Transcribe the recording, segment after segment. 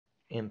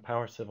In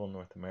powerCivil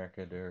North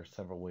America, there are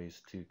several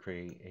ways to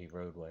create a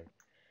roadway.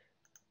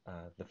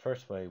 The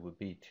first way would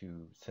be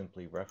to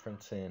simply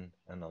reference in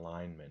an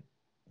alignment.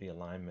 The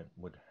alignment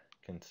would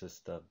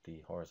consist of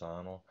the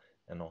horizontal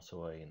and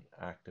also an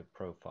active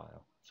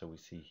profile. So we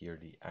see here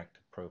the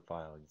active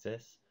profile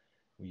exists.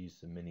 We use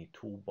the mini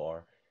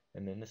toolbar,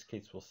 and in this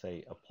case we'll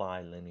say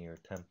apply linear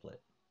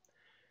template.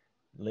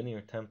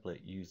 Linear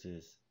template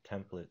uses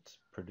templates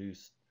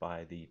produced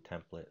by the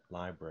template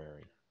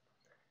library.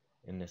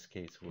 In this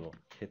case, we'll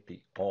hit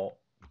the Alt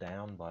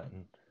down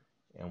button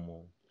and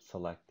we'll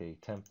select a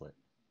template.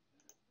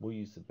 We'll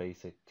use the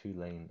basic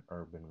 2-lane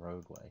urban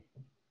roadway.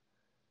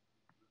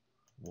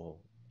 We'll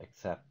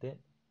accept it.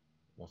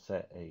 We'll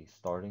set a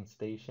starting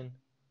station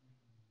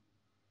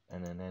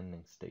and an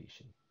ending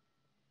station.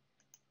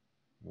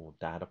 We'll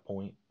data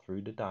point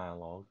through the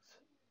dialogues,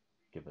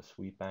 give a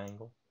sweep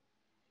angle,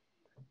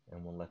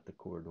 and we'll let the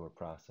corridor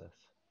process.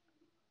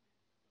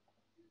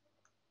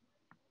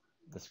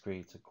 This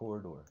creates a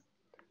corridor.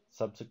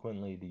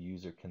 Subsequently, the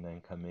user can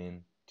then come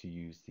in to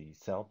use the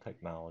cell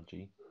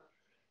technology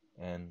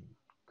and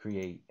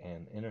create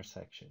an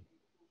intersection.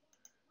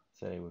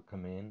 So they would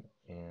come in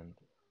and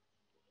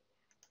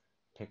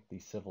pick the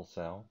civil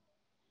cell,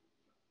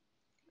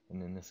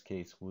 and in this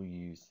case we'll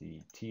use the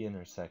T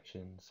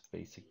intersections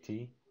basic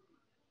T.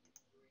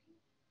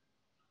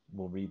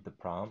 We'll read the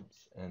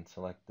prompts and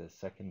select the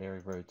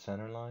secondary road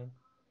center line,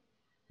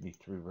 the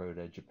through road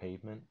edge of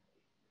pavement,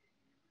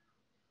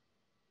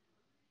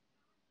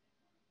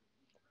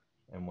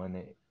 and when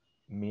it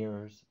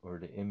mirrors or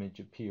the image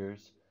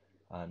appears,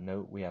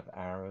 note we have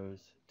arrows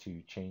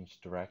to change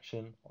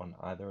direction on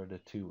either of the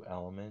two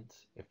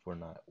elements if we're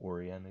not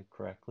oriented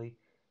correctly.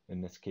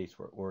 In this case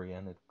we're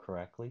oriented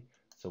correctly,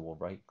 so we'll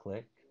right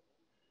click,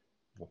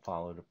 we'll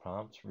follow the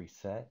prompts,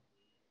 reset,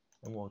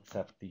 and we'll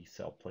accept the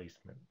cell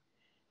placement.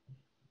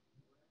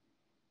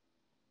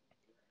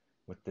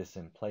 With this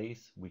in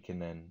place, we can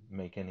then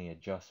make any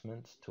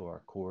adjustments to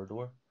our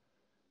corridor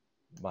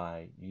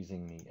by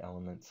using the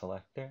element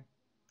selector,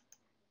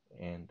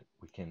 and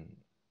we can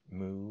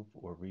move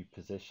or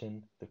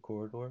reposition the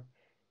corridor.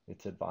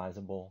 It's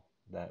advisable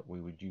that we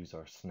would use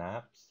our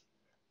snaps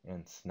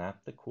and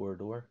snap the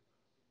corridor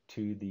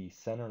to the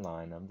center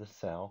line of the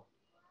cell.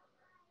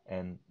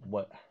 And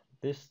what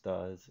this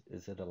does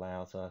is it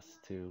allows us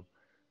to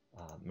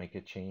make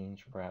a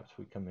change. Perhaps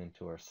we come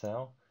into our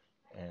cell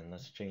and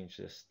let's change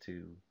this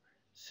to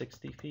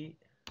 60 feet,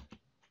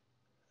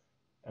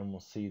 and we'll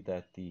see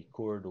that the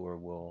corridor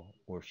will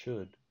or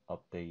should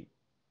update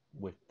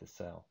with the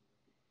cell,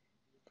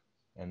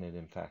 and it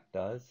in fact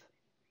does.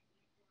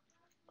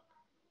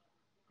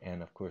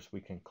 And of course we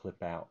can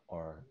clip out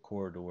our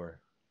corridor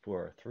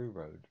for our through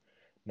road.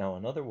 Now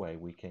another way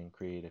we can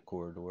create a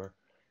corridor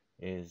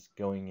is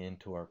going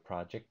into our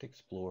Project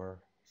Explorer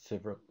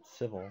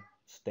Civil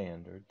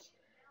Standards.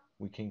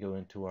 We can go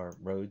into our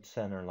road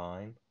center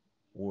line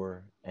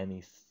or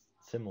any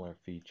similar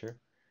feature,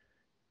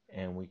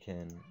 and we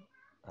can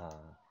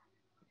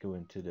go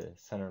into the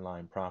center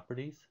line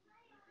properties,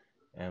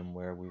 and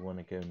where we want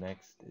to go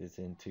next is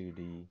into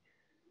the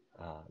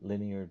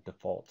linear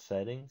default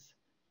settings,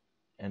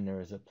 and there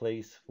is a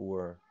place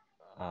for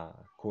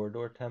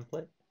corridor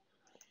template,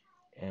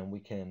 and we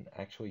can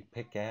actually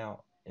pick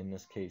out, in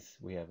this case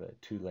we have a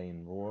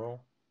 2-lane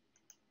rural,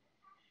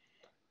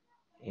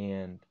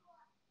 and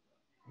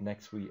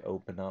next we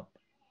open up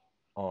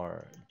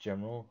our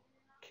general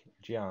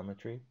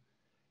geometry,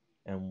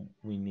 and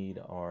we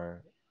need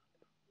our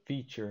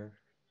feature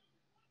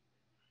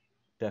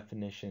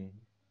definition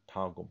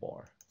toggle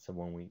bar. So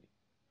when we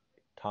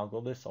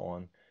toggle this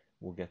on,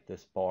 we'll get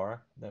this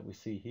bar that we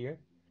see here,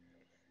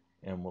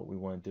 and what we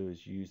want to do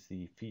is use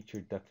the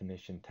feature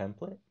definition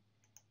template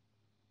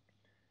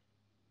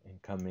and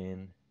come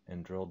in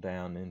and drill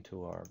down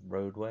into our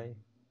roadway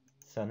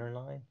center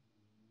line.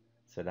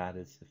 So that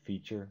is the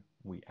feature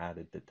we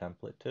added the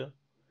template to,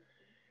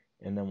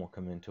 and then we'll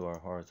come into our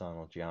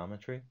horizontal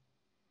geometry,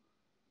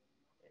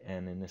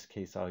 and in this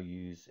case I'll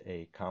use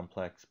a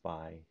complex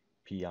by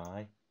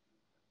PI.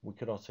 We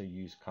could also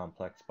use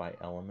complex by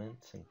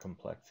elements and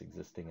complex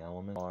existing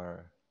elements.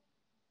 Our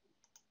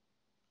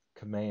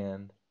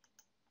command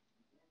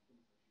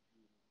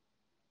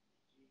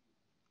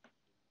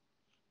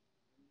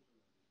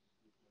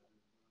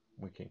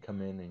we can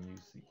come in and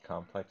use the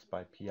complex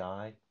by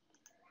PI,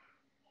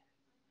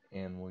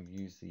 and we'll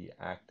use the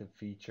active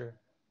feature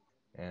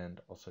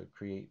and also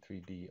create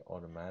 3D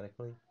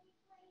automatically,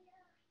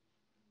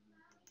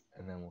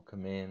 and then we'll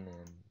come in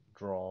and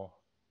draw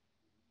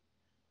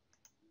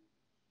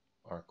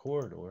our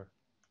corridor,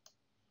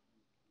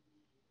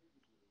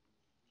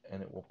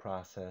 and it will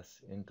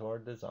process into our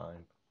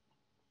design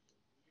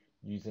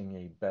using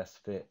a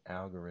best fit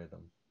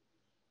algorithm.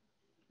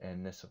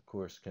 And this of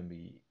course can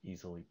be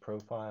easily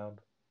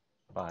profiled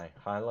by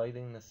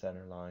highlighting the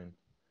center line,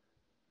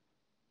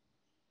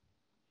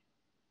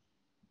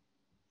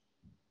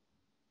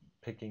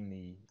 picking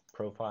the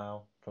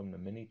profile from the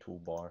mini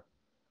toolbar,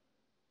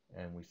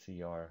 and we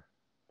see our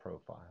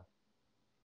profile.